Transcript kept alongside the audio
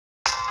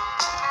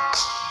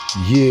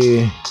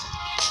Yeah.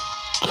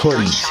 Crazy.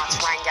 Gunshots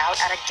rang out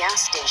at a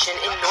gas station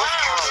in North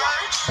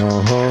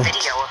Carolina.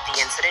 Video of the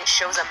incident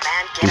shows a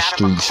man get out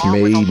of a car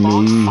with a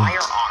long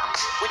firearm,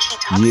 which he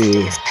tucks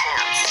into his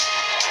pants.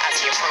 As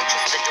he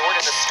approaches the door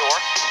to the store,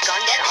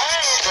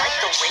 gunshots strike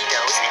the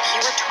windows and he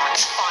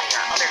returns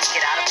fire. Others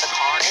get out of the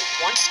car and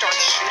one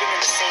starts shooting in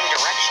the same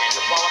direction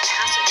while a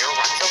passenger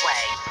runs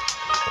away.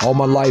 All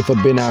my life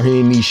I've been out here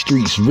in these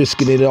streets,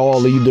 risking it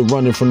all, either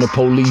running from the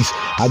police,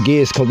 I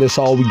guess, cause that's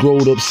all we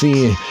growed up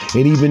seeing.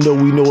 And even though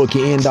we know it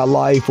can end our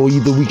life, or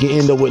either we can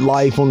end up with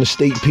life on the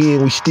state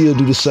pen, we still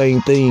do the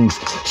same things.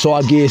 So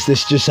I guess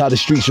that's just how the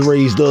streets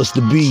raised us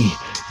to be.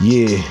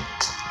 Yeah.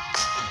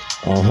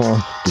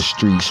 The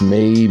streets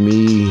made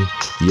me,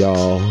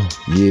 y'all.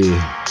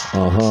 Yeah.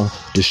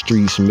 The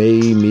streets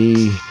made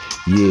me.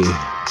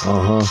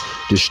 Yeah.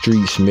 The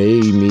streets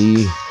made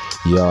me,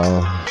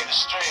 y'all.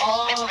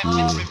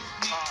 Yeah.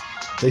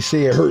 They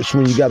say it hurts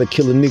when you gotta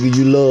kill a nigga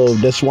you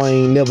love. That's why I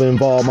ain't never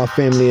involved my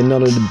family in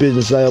none of the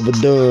business I ever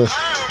done.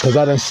 Cause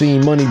I done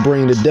seen money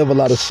bring the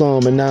devil out of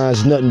some, and now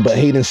it's nothing but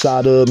hate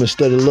inside of them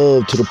instead of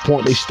love, to the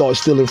point they start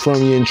stealing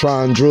from you and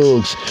trying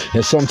drugs.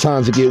 And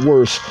sometimes it get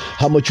worse.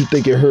 How much you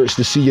think it hurts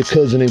to see your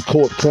cousin in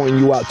court pointing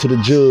you out to the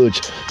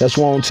judge? That's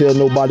why I don't tell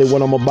nobody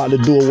what I'm about to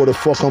do or where the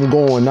fuck I'm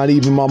going, not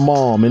even my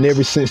mom. And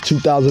ever since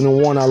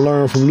 2001 I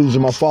learned from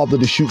losing my father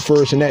to shoot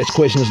first and ask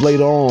questions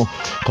later on.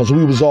 Cause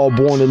we was all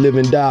born to live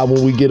and die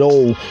when we get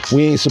old.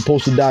 We ain't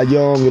supposed to die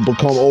young and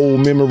become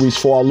old memories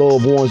for our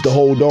loved ones to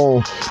hold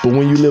on. But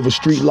when you live a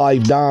street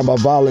life, dying by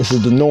violence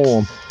is the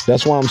norm.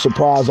 That's why I'm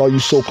surprised all you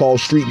so-called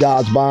street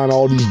guys buying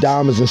all these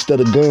diamonds instead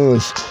of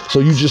guns. So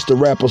you just a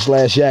rapper /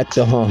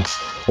 actor, huh?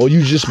 Or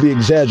you just be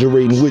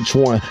exaggerating? Which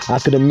one? I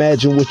could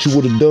imagine what you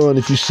would have done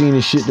if you seen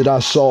the shit that I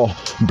saw.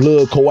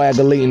 Blood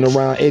coagulating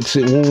around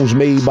exit wounds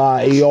made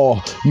by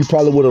AR. You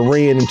probably would have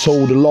ran and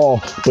told the law.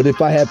 But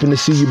if I happened to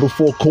see you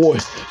before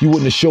court, you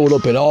wouldn't have showed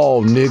up at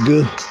all,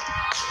 nigga.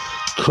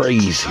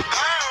 Crazy.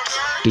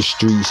 The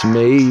streets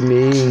made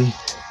me.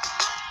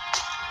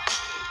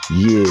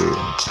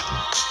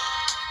 Yeah.